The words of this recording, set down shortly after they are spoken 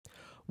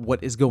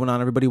What is going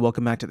on, everybody?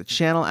 Welcome back to the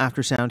channel.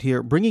 Aftersound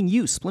here, bringing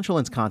you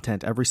Splinterlands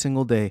content every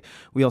single day.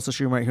 We also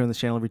stream right here on the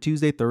channel every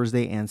Tuesday,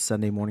 Thursday, and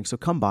Sunday morning, so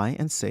come by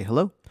and say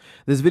hello.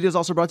 This video is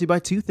also brought to you by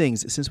two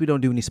things. Since we don't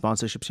do any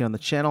sponsorships here on the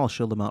channel, I'll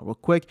show them out real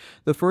quick.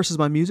 The first is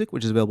my music,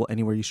 which is available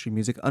anywhere you stream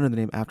music under the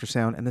name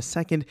Aftersound, and the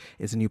second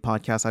is a new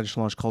podcast I just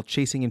launched called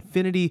Chasing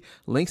Infinity.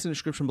 Links in the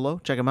description below.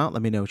 Check them out.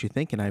 Let me know what you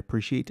think, and I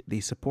appreciate the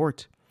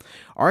support.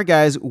 All right,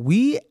 guys,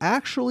 we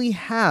actually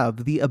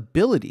have the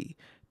ability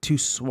to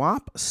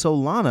swap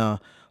Solana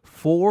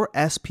for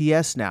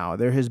SPS now.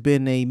 There has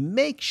been a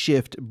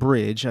makeshift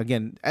bridge.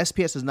 Again,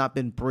 SPS has not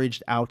been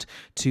bridged out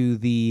to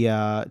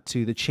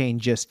the chain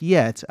just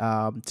yet, to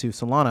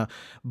Solana,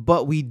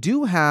 but we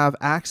do have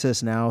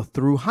access now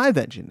through Hive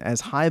Engine, as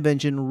Hive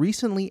Engine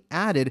recently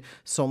added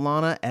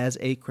Solana as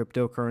a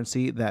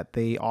cryptocurrency that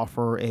they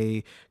offer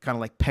a kind of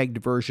like pegged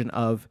version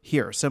of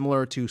here,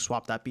 similar to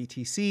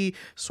swap.btc,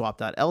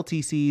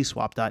 swap.ltc,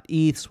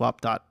 swap.eth,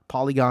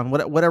 swap.polygon,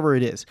 whatever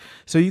it is.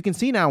 So you can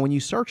see now when you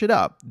search it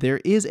up,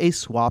 there is a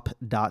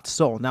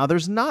swap.sol. Now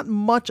there's not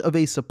much of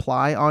a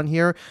supply on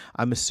here.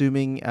 I'm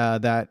assuming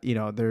that, you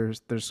know,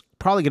 there's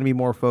probably going to be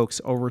more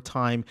folks over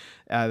time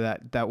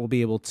that will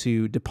be able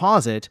to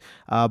deposit.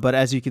 But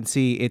as you can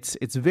see,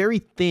 it's very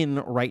thin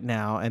right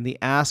now, and the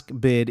ask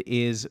bid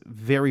is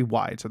very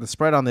wide. So the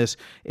spread on this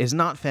is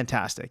not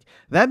fantastic.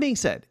 That being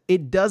said,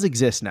 it does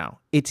exist now.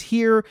 It's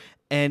here,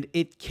 and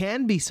it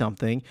can be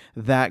something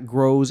that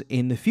grows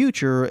in the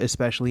future,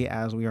 especially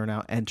as we are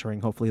now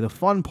entering, hopefully, the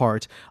fun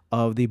part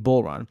of the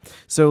bull run.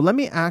 So let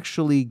me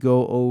actually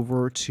go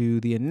over to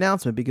the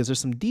announcement, because there's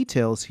some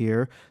details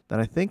here that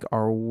I think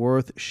are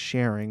worth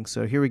sharing.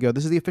 So here we go.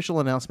 This is the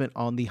official announcement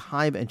on the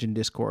Hive Engine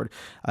Discord,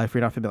 if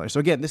you're not familiar. So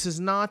again, this is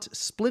not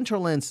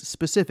Splinterlands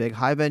specific.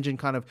 Hive Engine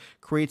kind of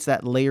creates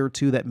that layer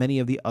 2 that many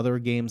of the other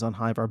games on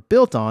Hive are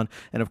built on.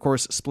 And of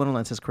course,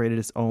 Splinterlands has created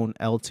its own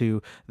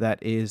L2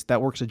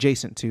 that works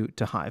adjacent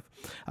to Hive.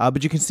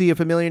 But you can see a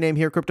familiar name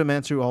here,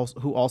 Cryptomancer,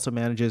 who also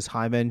manages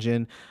Hive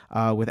Engine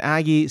with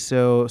Aggie.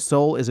 So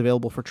Sol is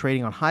available for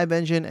trading on Hive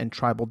Engine and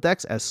Tribal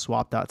Dex as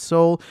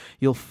swap.sol.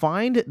 You'll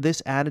find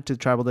this added to the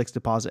Tribal Dex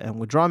deposit and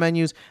withdraw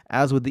menus.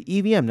 As with the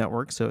EVM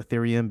network, so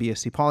Ethereum,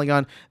 BSC,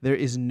 Polygon, there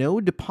is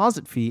no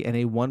deposit fee and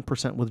a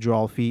 1%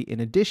 withdrawal fee in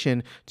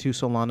addition to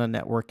Solana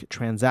network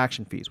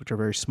transaction fees, which are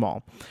very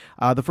small.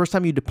 The first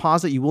time you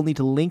deposit, you will need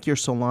to link your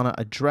Solana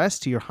address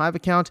to your Hive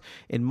account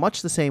in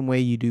much the same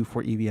way you do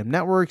for EVM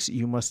networks.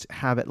 You must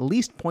have at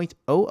least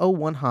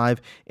 0.001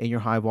 Hive in your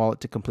Hive wallet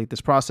to complete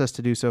this process.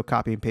 To do so,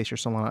 copy and paste your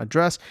Solana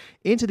address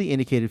into the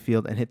indicated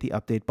field and hit the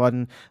update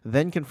button.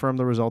 Then confirm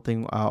the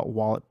resulting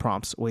wallet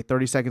prompts. Wait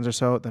 30 seconds or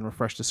so, then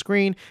refresh the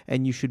screen,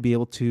 and you should be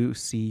able to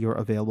see your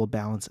available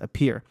balance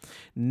appear.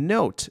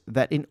 Note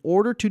that in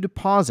order to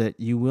deposit,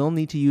 you will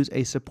need to use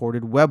a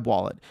supported web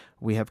wallet.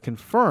 We have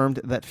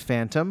confirmed that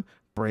Phantom,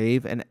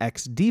 Brave, and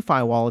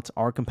XDeFi wallets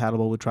are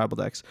compatible with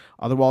TribalDex.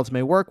 Other wallets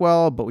may work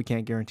well, but we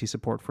can't guarantee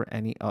support for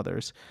any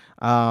others.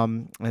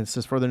 And it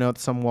says further note,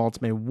 some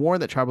wallets may warn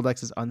that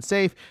TribalDex is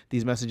unsafe.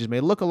 These messages may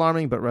look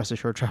alarming, but rest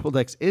assured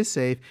TribalDex is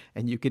safe,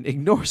 and you can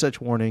ignore such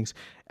warnings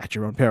at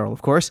your own peril,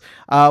 of course.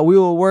 We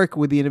will work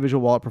with the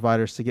individual wallet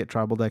providers to get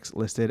TribalDex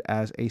listed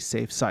as a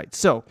safe site.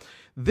 So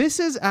this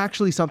is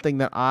actually something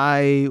that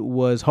I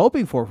was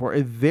hoping for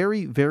a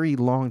very, very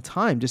long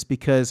time, just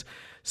because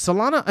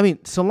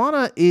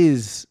Solana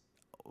is,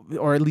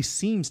 or at least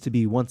seems to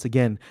be, once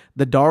again,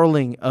 the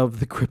darling of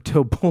the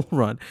crypto bull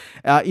run.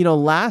 You know,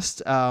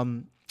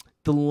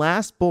 the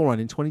last bull run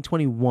in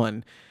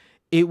 2021,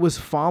 it was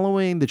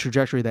following the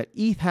trajectory that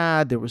ETH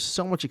had. There was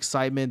so much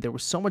excitement. There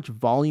was so much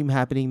volume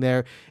happening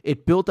there.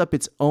 It built up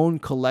its own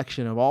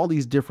collection of all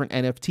these different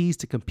NFTs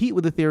to compete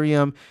with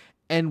Ethereum.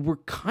 And we're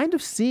kind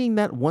of seeing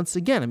that once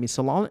again. I mean,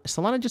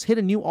 Solana just hit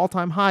a new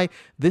all-time high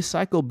this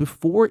cycle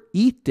before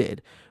ETH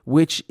did,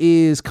 which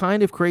is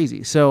kind of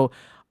crazy. So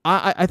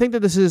I think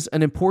that this is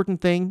an important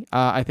thing.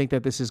 I think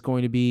that this is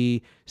going to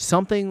be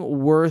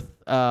something worth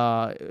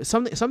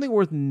something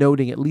worth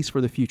noting, at least for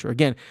the future.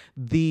 Again,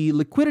 the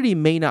liquidity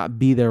may not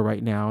be there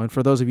right now, and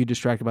for those of you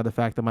distracted by the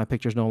fact that my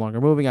picture is no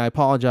longer moving, I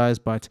apologize,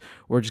 but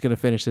we're just going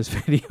to finish this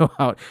video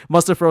out.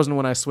 Must have frozen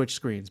when I switched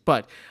screens,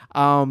 but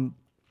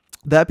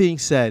that being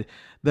said,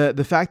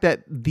 the fact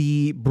that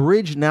the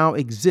bridge now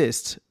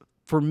exists,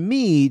 for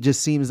me,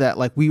 just seems that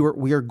like we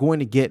are going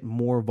to get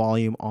more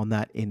volume on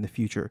that in the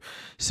future.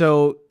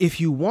 So if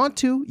you want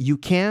to, you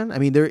can. I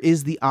mean, there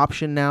is the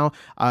option now.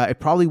 It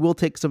probably will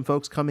take some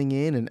folks coming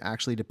in and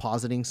actually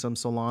depositing some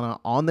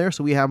Solana on there,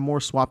 so we have more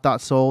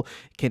swap.sol,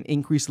 can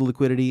increase the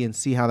liquidity and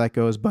see how that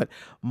goes. But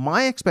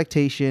my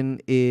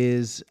expectation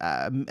is,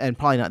 and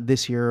probably not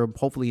this year,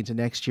 hopefully into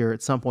next year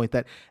at some point,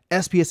 that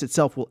SPS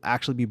itself will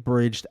actually be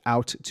bridged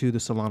out to the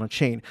Solana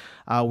chain.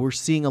 We're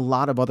seeing a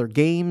lot of other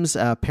games,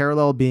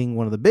 Parallel being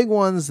one of the big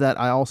ones that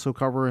I also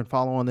cover and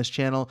follow on this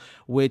channel,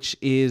 which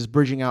is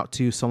bridging out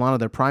to Solana.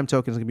 Their Prime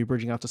token is going to be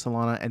bridging out to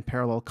Solana, and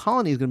Parallel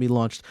Colony is going to be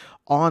launched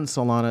on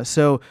Solana.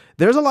 So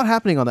there's a lot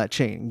happening on that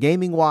chain,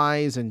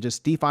 gaming-wise and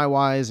just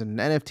DeFi-wise and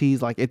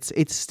NFTs. Like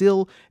it's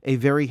still a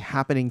very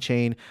happening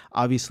chain.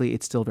 Obviously,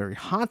 it's still very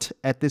hot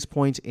at this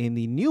point in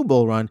the new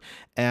bull run,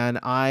 and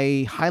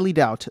I highly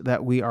doubt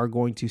that we are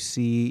going to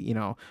see,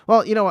 I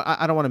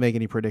don't want to make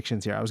any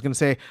predictions here. I was going to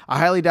say I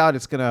highly doubt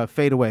it's going to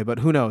fade away, but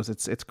who knows?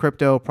 It's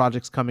crypto.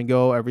 Projects come and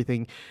go.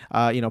 Everything,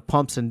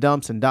 pumps and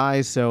dumps and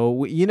dies.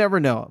 So you never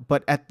know.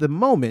 But at the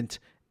moment,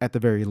 at the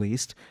very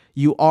least,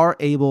 you are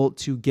able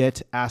to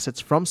get assets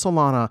from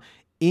Solana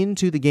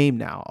into the game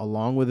now,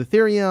 along with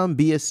Ethereum,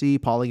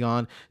 BSC,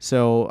 Polygon.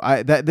 So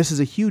this is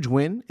a huge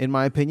win, in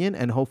my opinion,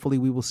 and hopefully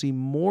we will see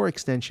more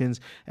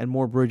extensions and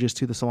more bridges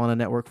to the Solana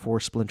network for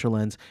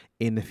Splinterlands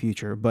in the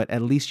future. But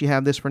at least you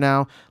have this for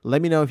now.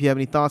 Let me know if you have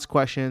any thoughts,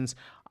 questions.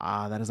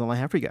 That is all I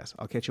have for you guys.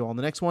 I'll catch you all in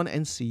the next one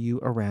and see you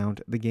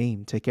around the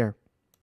game. Take care.